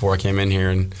dad before I came in here,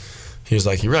 and he was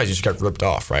like, "You realize you just got ripped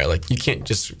off, right? Like, you can't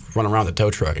just run around the tow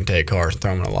truck and take cars and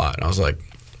throw them in a lot." And I was like,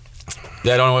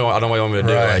 "Yeah, I don't know what you want me to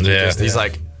do." Right. Like, he's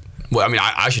like, "Well, I mean,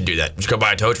 I should do that. Just go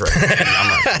buy a tow truck." And I'm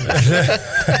like,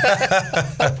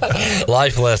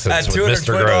 Life lessons At with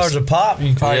Mr. $220 Gross. a pop, you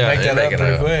can probably Yeah, make that up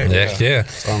pretty quick. Heck yeah.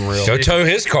 unreal. Go tow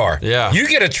his car. Yeah. You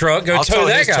get a truck, go I'll tow tow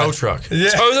that his guy. tow truck. Yeah.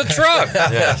 Tow the truck.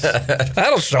 Yes.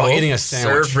 That'll show While him. eating a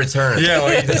sandwich. Serve return. Yeah,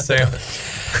 well, you just say.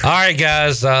 All right,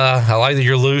 guys. I like that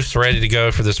you're loose, ready to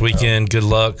go for this weekend. Good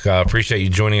luck. Appreciate you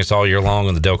joining us all year long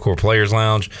on the Delcor Players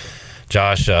Lounge.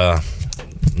 Josh,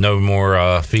 no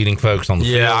more feeding folks on the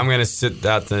field. Yeah, I'm gonna sit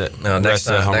out the Next rest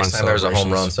of the home run time there's a home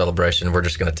celebrations. run celebration, we're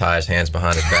just going to tie his hands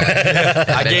behind his back.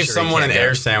 I Make gave sure he someone an can't go.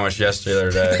 air sandwich yesterday the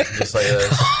other day, just like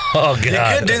this. Oh, You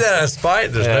God. could do that out of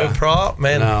spite. There's no prop,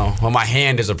 man. No, well, my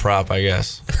hand is a prop, I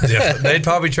guess. Yeah, they'd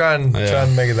probably try and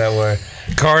make it that way.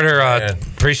 Carter, Man.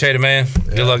 appreciate it, man.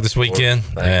 Good luck this weekend.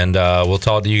 And we'll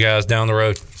talk to you guys down the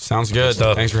road. Sounds good.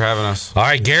 stuff. Thanks for having us. All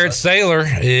right, Garrett Saylor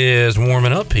is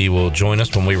warming up. He will join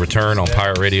us when we return on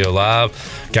Pirate Radio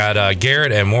Live. Got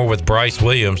Garrett and more with Bryce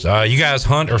Williams. You guys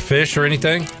hunt or fish or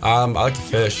anything? I like to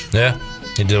fish. Yeah.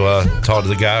 Need to talk to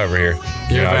the guy over here.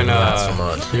 You Yeah, ever been, not so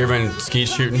much. you ever been skeet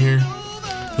shooting here?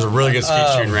 There's a really good skeet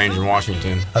shooting range in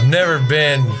Washington. I've never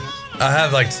been. I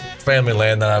have like family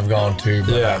land that I've gone to,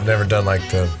 but I've never done like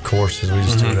the courses. We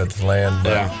just do it at the land.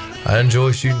 But I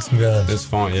enjoy shooting some guns. It's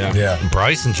fun, yeah. Yeah.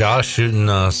 Bryce and Josh shooting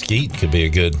skeet could be a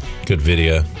good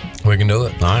video. We can do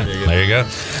it. All right, there you go.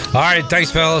 All right, thanks,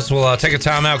 fellas. We'll take a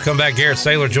timeout, come back. Garrett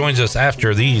Saylor joins us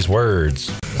after these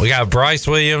words. We got Bryce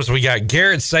Williams. We got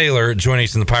Garrett Saylor joining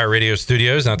us in the Pirate Radio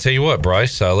studios. And I'll tell you what,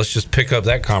 Bryce, let's just pick up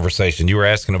that conversation. You were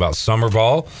asking about summer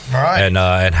ball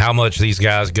and how much these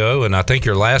guys go. And I think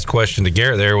your last question to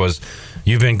Garrett there was,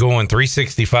 you've been going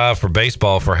 365 for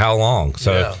baseball for how long?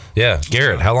 So,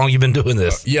 Garrett, how long you been doing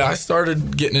this? I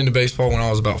started getting into baseball when I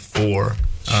was about 4.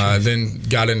 Then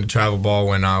got into travel ball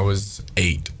when I was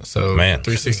 8. So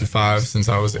 365 since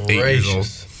I was 8 years old.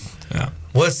 Yeah.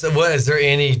 What is there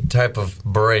any type of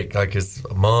break? Like is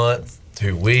a month,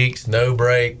 2 weeks, no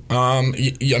break? I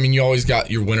mean, you always got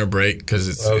your winter break because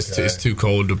it's too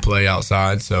cold to play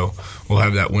outside. So we'll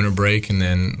have that winter break, and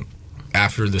then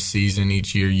after the season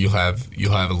each year you'll have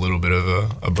a little bit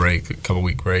of a break, a couple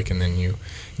week break, and then you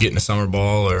get into summer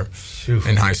ball, or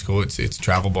in high school it's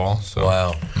travel ball. So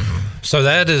wow. So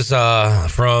that is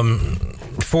from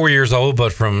 4 years old,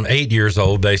 but from 8 years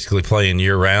old, basically playing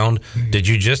year round. Did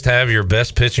you just have your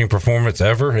best pitching performance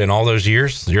ever in all those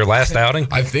years? Your last outing?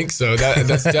 I think so.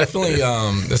 That's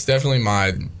definitely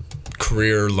my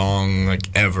career long, like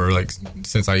ever, like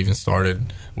since I even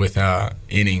started with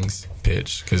innings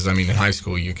pitch. Because I mean, in high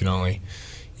school you only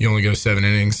go 7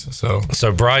 innings.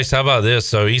 So Bryce, how about this?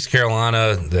 So East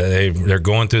Carolina, they're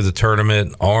going through the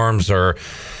tournament. Arms are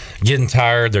getting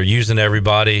tired. They're using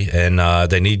everybody, and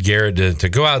they need Garrett to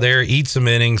go out there, eat some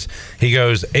innings. He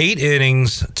goes 8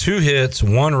 innings, 2 hits,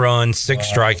 1 run,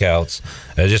 6 strikeouts.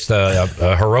 Just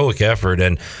a heroic effort.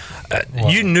 And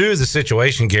you knew the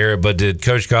situation, Garrett, but did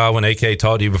Coach Godwin, AK,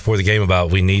 talk to you before the game about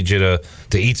we need you to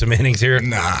eat some innings here?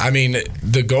 Nah, I mean,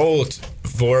 the goal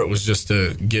for it was just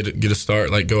to get a start,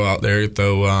 like go out there,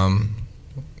 throw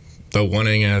 1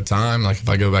 inning at a time. Like if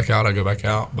I go back out, I go back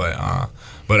out.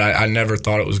 But I never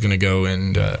thought it was going to go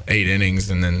into 8 innings,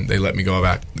 and then they let me go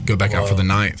back out for the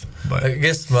 9th. But I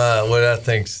guess what I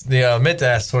think's, I meant to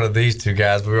ask one of these two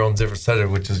guys, but we were on different subject,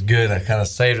 which was good. I kind of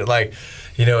saved it. Like,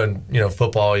 in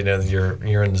football,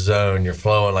 you're in the zone, you're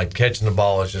flowing, like catching the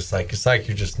ball is just like, it's like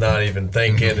you're just not even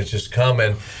thinking, it's just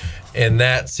coming. In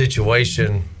that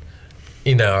situation,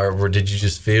 or did you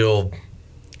just feel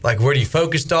like, what are you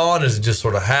focused on? Is it just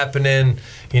sort of happening,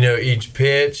 each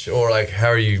pitch, or like how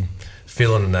are you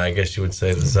feeling in that? I guess you would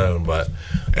say the zone, but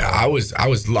I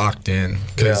was locked in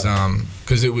because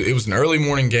it was an early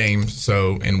morning game.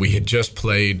 So, and we had just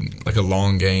played like a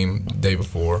long game the day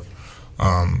before,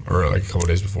 or like a couple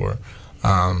days before.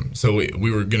 So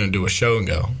we were gonna do a show and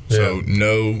go. So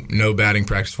no batting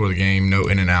practice for the game, no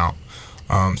in and out.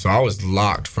 So I was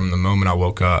locked from the moment I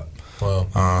woke up. Wow.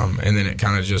 And then it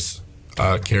kind of just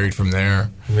carried from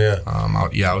there.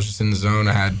 I was just in the zone.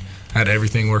 I had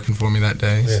everything working for me that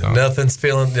day. Yeah. So. Nothing's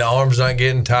feeling, the arms not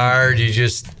getting tired. You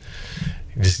just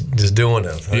doing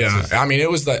it. I mean, it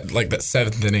was like that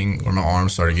 7th inning where my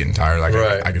arms started getting tired. Like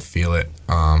I could feel it.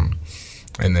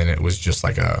 And then it was just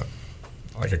like a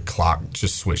clock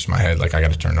just switched in my head. Like I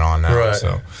got to turn it on now. Right.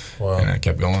 So, and I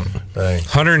kept going. Dang.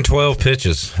 112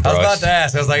 pitches. Bryce. I was about to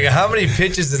ask. I was like, how many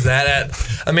pitches is that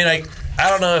at? I mean, I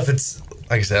don't know if it's,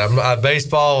 like I said,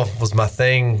 baseball was my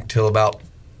thing till about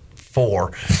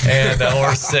 4 and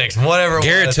or 6, whatever it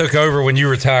Garrett was. took over when you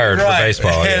retired for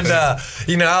baseball.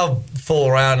 And I'll fool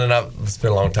around, and it's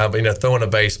been a long time, but throwing a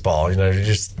baseball, you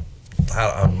just,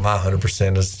 my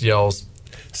 100% is y'all's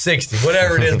 60,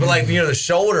 whatever it is. But like the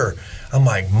shoulder, I'm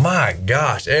like, my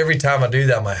gosh, every time I do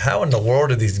that, I'm like, how in the world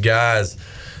do these guys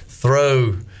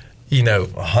throw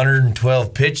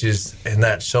 112 pitches and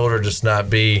that shoulder just not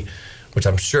be, which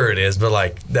I'm sure it is, but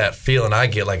like that feeling I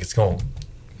get like it's going to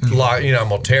lock, I'm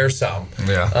going to tear something.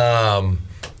 Yeah.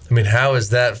 I mean, how is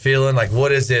that feeling? Like,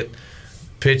 what is it,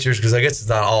 pitchers? Because I guess it's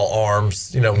not all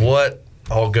arms. What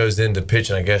all goes into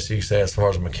pitching, I guess you could say, as far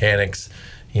as mechanics,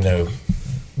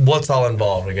 what's all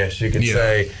involved, I guess you could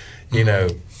say,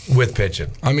 with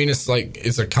pitching. I mean,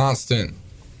 it's a constant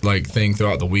thing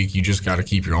throughout the week. You just got to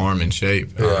keep your arm in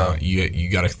shape. Yeah. You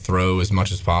got to throw as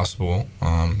much as possible.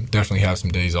 Definitely have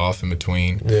some days off in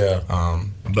between. Yeah.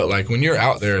 But when you're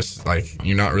out there, it's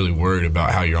you're not really worried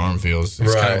about how your arm feels.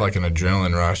 It's kind of like an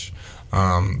adrenaline rush.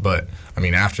 But I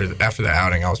mean, after the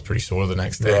outing, I was pretty sore the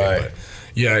next day. Right. But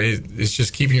yeah, it's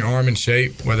just keeping your arm in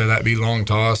shape, whether that be long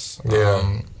toss,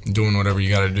 doing whatever you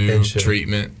got to do,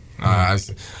 treatment.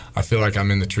 I feel like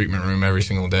I'm in the treatment room every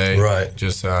single day. Right.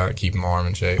 Just keeping my arm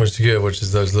in shape. Which is good, which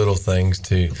is those little things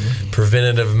to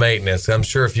preventative maintenance. I'm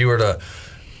sure if you were to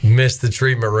miss the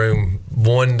treatment room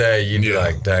one day, you'd be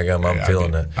like, daggum, I'm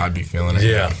feeling it. I'd be feeling it.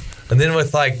 Yeah. And then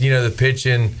with the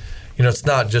pitching, it's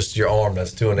not just your arm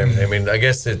that's doing everything. I mean, I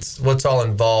guess it's what's all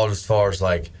involved as far as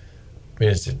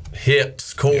is it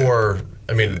hips, core? Yeah.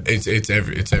 I mean, it's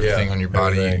everything on your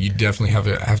body. Everything. You definitely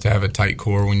have to have a tight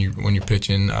core when you're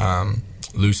pitching.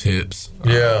 Loose hips.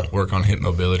 Work on hip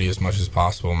mobility as much as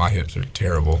possible. My hips are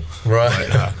terrible.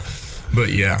 Right. But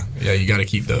you got to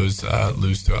keep those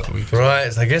loose throughout the week.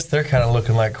 Right. So I guess they're kind of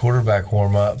looking like quarterback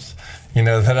warm-ups.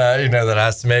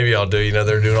 Maybe I'll do.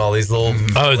 They're doing all these little.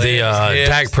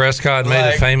 Dak Prescott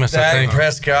made it famous. Dak I think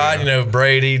Prescott,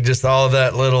 Brady, just all of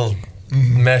that little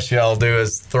mess y'all do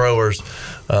as throwers.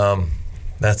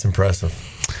 That's impressive.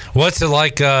 What's it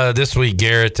like this week,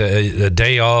 Garrett? A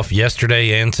day off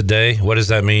yesterday and today. What does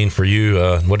that mean for you?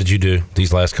 What did you do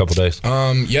these last couple days?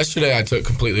 Yesterday I took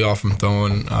completely off from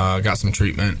throwing. Got some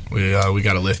treatment. We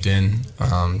got a lift in.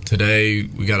 Today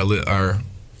we got our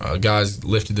guys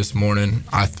lifted this morning.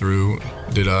 I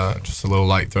did just a little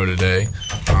light throw today.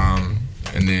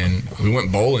 And then we went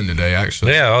bowling today,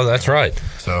 actually. Yeah, that's right.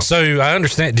 So I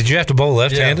understand. Did you have to bowl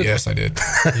left-handed? Yes, I did.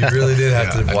 You really did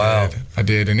have to. Wow. I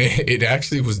did, and it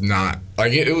actually was not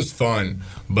it was fun,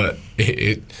 but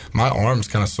my arm's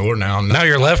kind of sore now. Now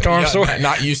your left arm sore?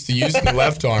 Not used to using the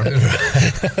left arm.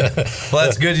 Well,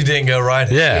 that's good you didn't go right.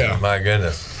 Yeah. My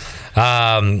goodness.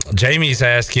 Jamie's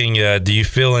asking, do you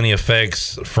feel any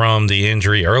effects from the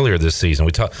injury earlier this season?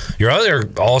 Your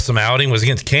other awesome outing was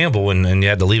against Campbell, and you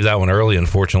had to leave that one early,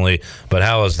 unfortunately. But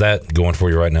how is that going for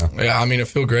you right now? Yeah, I mean, I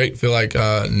feel great. Feel like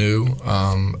new.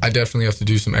 I definitely have to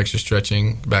do some extra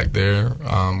stretching back there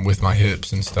with my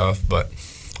hips and stuff. But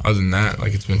other than that,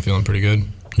 it's been feeling pretty good.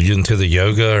 You get into the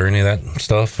yoga or any of that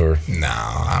stuff, or no?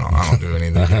 I don't do any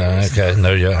of that. Okay,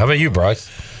 no yoga. How about you, Bryce?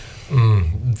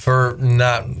 For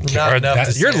not enough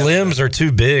to your limbs are too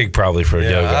big probably for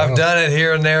yoga. I've done it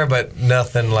here and there, but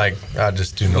nothing like I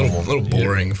just do normal. A little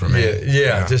boring for me.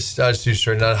 Yeah. I just do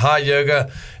straight. Now, hot yoga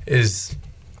is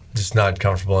just not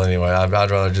comfortable anyway. I'd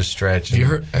rather just stretch.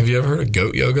 Have you ever heard of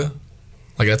goat yoga?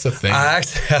 That's a thing. I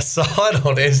saw it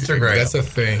on Instagram. That's a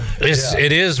thing.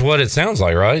 It is what it sounds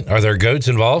like, right? Are there goats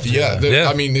involved? Yeah.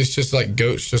 I mean, it's just like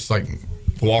goats, just like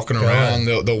walking around.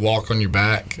 They'll walk on your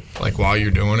back while you're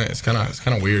doing it. It's kind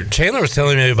of weird. Chandler was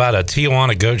telling me about a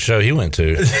Tijuana goat show he went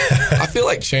to. I feel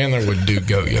like Chandler would do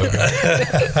goat yoga.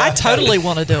 I totally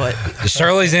want to do it.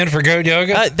 Shirley's in for goat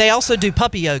yoga? They also do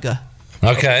puppy yoga.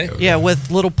 Okay. Yeah,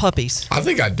 with little puppies. I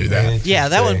think I'd do that. Yeah,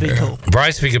 that would be cool.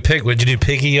 Bryce, if you could pick, would you do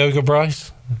piggy yoga,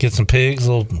 Bryce? Get some pigs,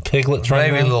 little piglets right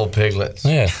now? Maybe little piglets.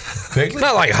 Yeah. Piglets?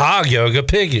 Not like hog yoga,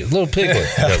 little piglet.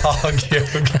 Hog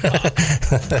yoga.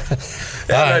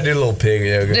 I'd do a little pig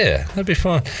yoga. Yeah, that'd be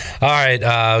fun. All right,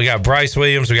 we got Bryce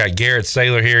Williams, we got Garrett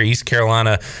Saylor here, East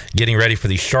Carolina, getting ready for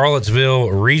the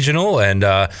Charlottesville Regional. And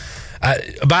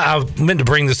I meant to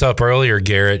bring this up earlier,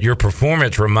 Garrett. Your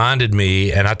performance reminded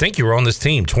me, and I think you were on this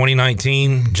team,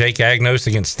 2019, Jake Agnos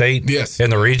against State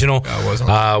in the regional, I was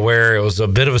on. where it was a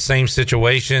bit of a same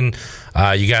situation.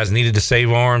 You guys needed to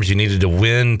save arms. You needed to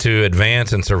win to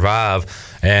advance and survive.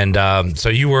 And so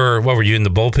you were, what were you, in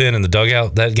the bullpen in the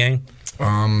dugout that game?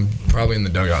 Probably in the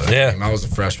dugout that game. I was a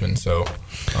freshman, so...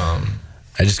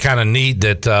 It's just kind of neat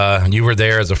that you were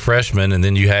there as a freshman, and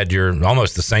then you had your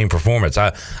almost the same performance.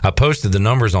 I posted the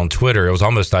numbers on Twitter. It was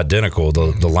almost identical,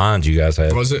 the lines you guys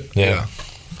had. Was it? Yeah.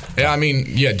 I mean,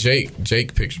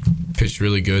 Jake pitched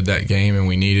really good that game, and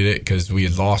we needed it because we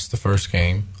had lost the first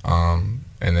game, and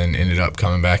then ended up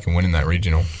coming back and winning that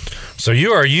regional. So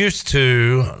you are used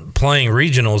to playing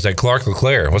regionals at Clark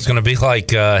LeClaire. What's going to be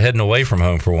like heading away from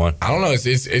home for one? I don't know.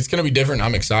 It's going to be different.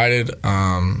 I'm excited.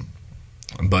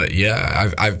 But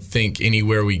yeah, I think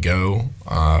anywhere we go,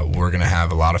 we're going to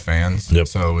have a lot of fans. Yep.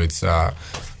 So it's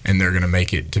and they're going to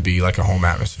make it to be like a home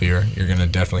atmosphere. You're going to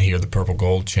definitely hear the purple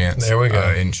gold chants. There we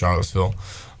go. In Charlottesville.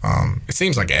 It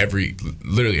seems like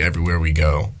literally everywhere we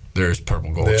go, there's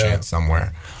purple gold chants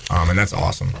somewhere. And that's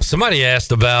awesome. Somebody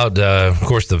asked about, of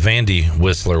course, the Vandy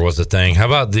Whistler was a thing. How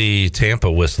about the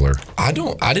Tampa Whistler? I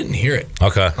didn't hear it.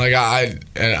 Okay. Like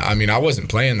I mean, I wasn't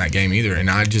playing that game either, and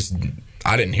I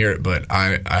didn't hear it, but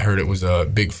I heard it was a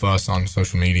big fuss on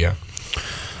social media.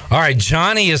 All right,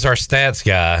 Johnny is our stats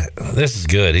guy. This is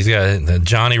good. He's got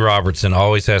Johnny Robertson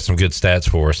always has some good stats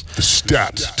for us. The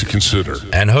stats to consider.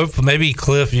 And hope maybe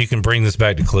Cliff, you can bring this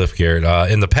back to Cliff, Garrett.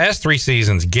 In the past 3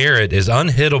 seasons, Garrett is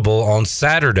unhittable on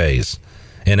Saturdays.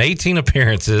 In 18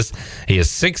 appearances, he is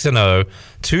 6-0,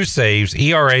 2 saves,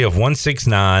 ERA of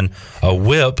 1.69, a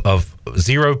WHIP of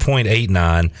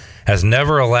 0.89, has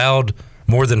never allowed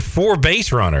more than 4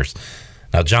 base runners.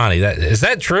 Now, Johnny, is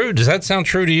that true? Does that sound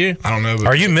true to you? I don't know. But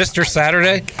are you Mr.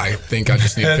 Saturday? I think I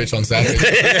just need to pitch on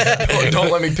Saturday. don't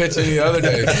let me pitch any other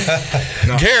days.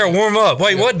 No. Garrett, warm up.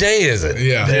 Wait, what day is it?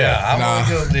 Yeah.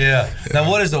 Now,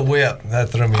 what is a whip? That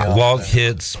threw me off. Walk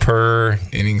hits per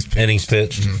innings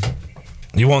pitched.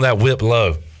 Mm-hmm. You want that whip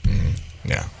low. Mm-hmm.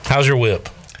 Yeah. How's your whip?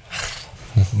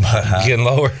 Getting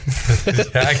lower.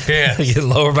 I can't. Getting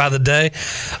lower by the day.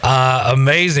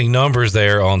 Amazing numbers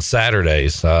there on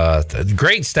Saturdays.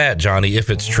 Great stat, Johnny, if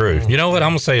it's true. You know what? I'm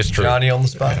going to say it's true. Johnny on the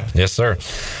spot. Yes, sir.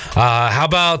 How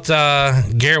about,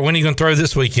 Garrett, when are you going to throw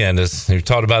this weekend? Have you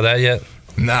talked about that yet?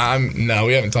 No,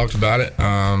 we haven't talked about it.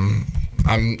 I'm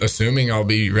assuming I'll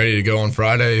be ready to go on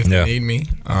Friday if they need me.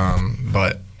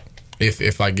 But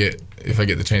if I get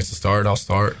the chance to start, I'll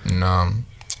start. And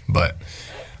but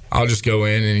I'll just go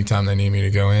in anytime they need me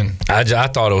to go in. I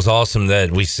thought it was awesome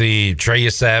that we see Trey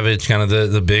Savage, kind of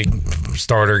the big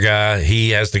starter guy. He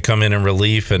has to come in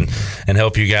relief and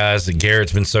help you guys.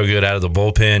 Garrett's been so good out of the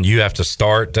bullpen. You have to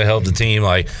start to help the team.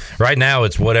 Like right now,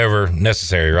 it's whatever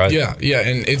necessary, right? Yeah,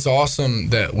 and it's awesome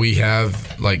that we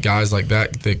have like guys like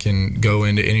that can go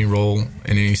into any role in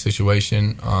any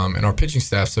situation. And our pitching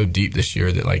staff's so deep this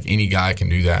year that like any guy can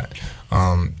do that.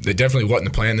 It definitely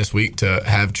wasn't the plan this week to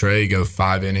have Trey go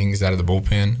 5 innings out of the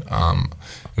bullpen.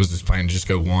 It was just plan to just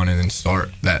go 1 and then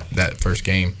start that first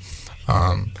game.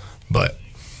 But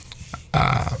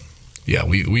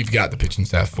we've got the pitching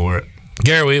staff for it.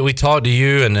 Gary, we talked to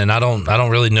you, and I don't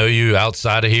really know you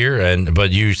outside of here, but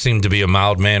you seem to be a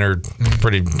mild-mannered,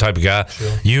 pretty type of guy.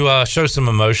 Sure. You show some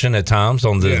emotion at times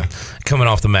on the coming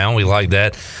off the mound. We like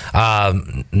that.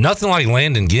 Nothing like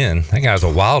Landon Ginn. That guy's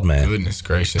a wild man. Goodness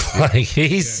gracious! Like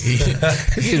he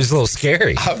was a little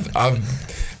scary.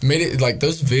 I've made it like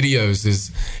those videos.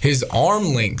 His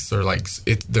arm lengths are like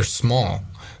they're small.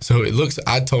 So it looks.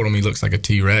 I told him he looks like a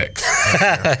T-Rex.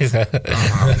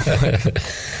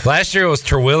 Last year it was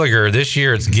Terwilliger. This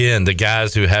year it's Ginn. The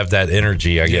guys who have that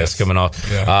energy, I guess, coming off.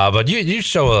 Yeah. But you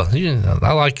show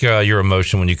I like your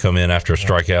emotion when you come in after a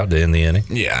strikeout to end the inning.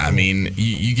 Yeah, I mean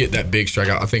you get that big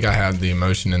strikeout. I think I had the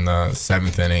emotion in the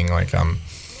 7th inning. Like I'm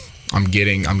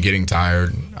getting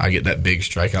tired. I get that big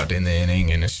strikeout to end the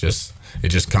inning, and it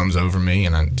just comes over me,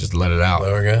 and I just let it out.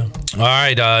 There we go. All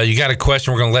right, you got a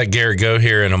question. We're going to let Garrett go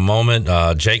here in a moment.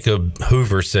 Jacob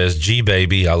Hoover says, "G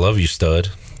baby, I love you, stud."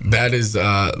 That is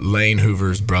Lane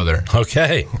Hoover's brother.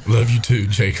 Okay. Love you too,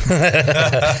 Jacob.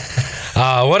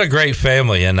 What a great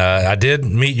family. And I did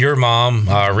meet your mom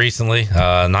recently.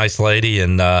 Nice lady.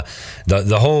 And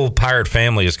the whole Pirate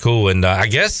family is cool. And I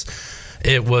guess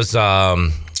it was,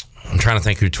 I'm trying to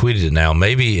think who tweeted it now.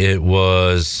 Maybe it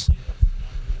was...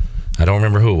 I don't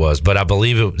remember who it was, but I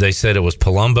believe they said it was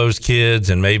Palumbo's kids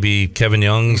and maybe Kevin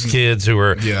Young's kids who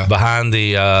were behind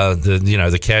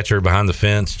the catcher behind the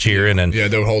fence cheering, and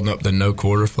they were holding up the no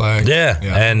quarter flag.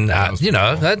 And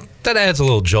that adds a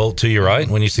little jolt to you, right,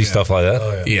 when you see stuff like that.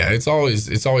 Oh, yeah, it's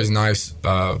always nice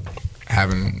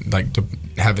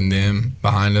having them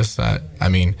behind us. I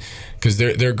mean, because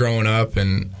they're growing up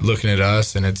and looking at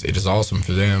us, and it is awesome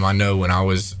for them. I know when I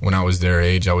was their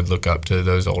age, I would look up to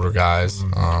those older guys.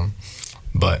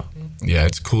 But yeah,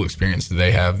 it's a cool experience that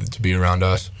they have to be around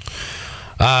us.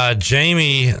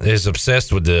 Jamie is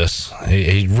obsessed with this.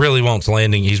 He really wants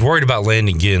Landon. He's worried about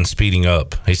Landon Ginn speeding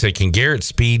up. He said, "Can Garrett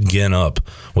speed Ginn up?"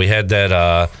 We had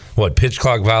that pitch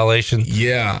clock violation.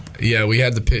 Yeah, we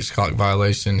had the pitch clock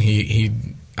violation. He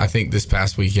I think this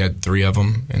past week he had 3 of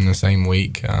them in the same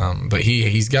week. But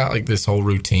he's got like this whole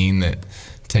routine that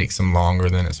takes him longer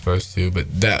than it's supposed to.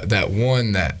 But that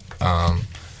one that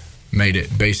made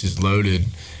it bases loaded,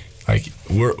 like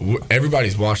we're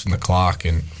everybody's watching the clock,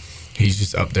 and he's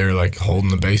just up there like holding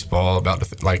the baseball about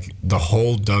to like the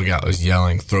whole dugout is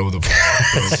yelling, "Throw the ball!"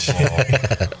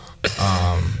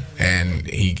 And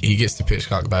he gets the pitch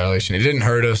clock violation. It didn't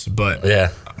hurt us, but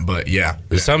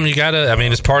it's something you gotta. I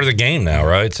mean, it's part of the game now,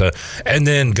 right? So, and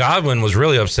then Godwin was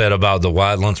really upset about the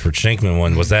wide Lunsford Shinkman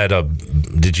one. Was that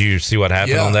did you see what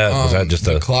happened on that? Was that just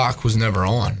the clock was never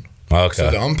on? Okay.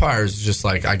 So the umpires just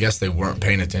like, I guess they weren't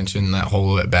paying attention that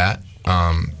whole at bat.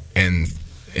 And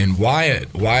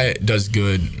Wyatt does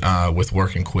good with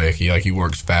working quick. He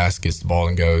works fast, gets the ball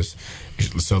and goes.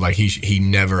 So like he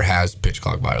never has pitch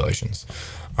clock violations.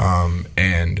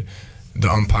 And the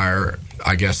umpire,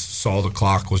 I guess, saw the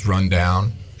clock was run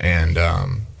down and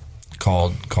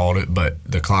called it, but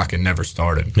the clock had never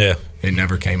started. Yeah, it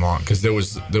never came on because there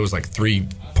was like 3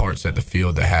 parts at the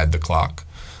field that had the clock.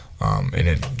 And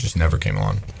it just never came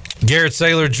on. Garrett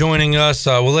Saylor joining us.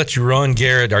 We'll let you run,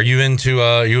 Garrett. Are you into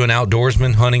you an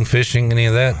outdoorsman, hunting, fishing, any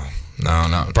of that?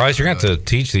 No. Bryce, you're going to have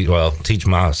to teach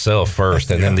myself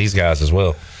first, and then these guys as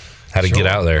well. How to get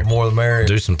out there. The more the merrier.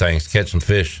 Do some things, catch some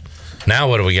fish. Now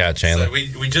what do we got, Chandler? So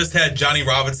we just had Johnny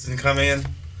Robinson come in.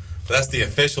 That's the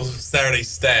official Saturday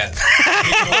stat.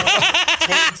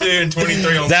 22 and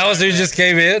 23 on That was who just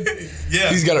came in? Yeah.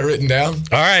 He's got it written down.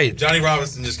 All right. Johnny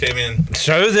Robinson just came in.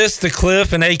 Show this to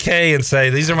Cliff and AK and say,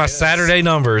 these are my Saturday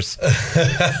numbers.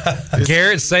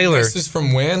 Garrett Saylor. This is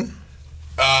from when?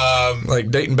 Like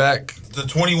dating back. The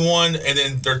 21 and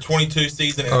then their 22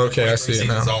 season. And Okay, their I see it 23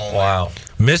 now. seasons on. Wow.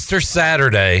 Mr.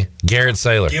 Saturday, Garrett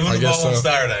Saylor. Give him I the guess ball on so.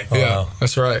 Saturday. Yeah,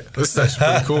 that's right. This is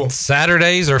pretty cool.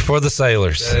 Saturdays are for the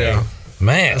sailors. Yeah,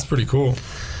 Man, that's pretty cool.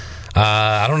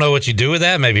 I don't know what you do with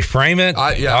that. Maybe frame it,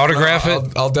 autograph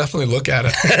it. I'll definitely look at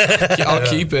it. I'll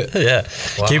keep it. Yeah.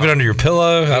 Keep it under your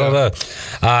pillow. I don't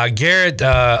know. Garrett,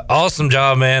 awesome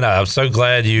job, man. I'm so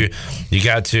glad you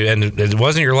got to, and it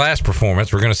wasn't your last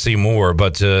performance. We're going to see more,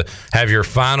 but to have your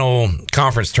final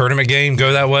conference tournament game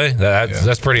go that way,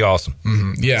 that's pretty awesome.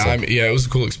 Mm-hmm. Yeah, it was a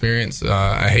cool experience.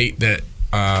 I hate that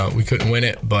we couldn't win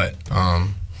it, but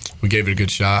we gave it a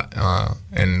good shot,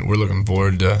 and we're looking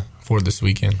forward to this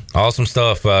weekend. Awesome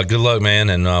stuff. Good luck, man,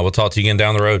 and we'll talk to you again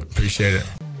down the road. Appreciate it.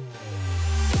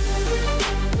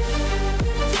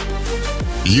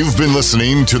 You've been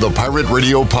listening to the Pirate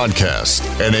Radio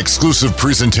Podcast, an exclusive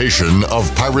presentation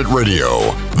of Pirate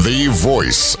Radio, the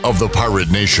voice of the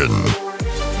Pirate Nation.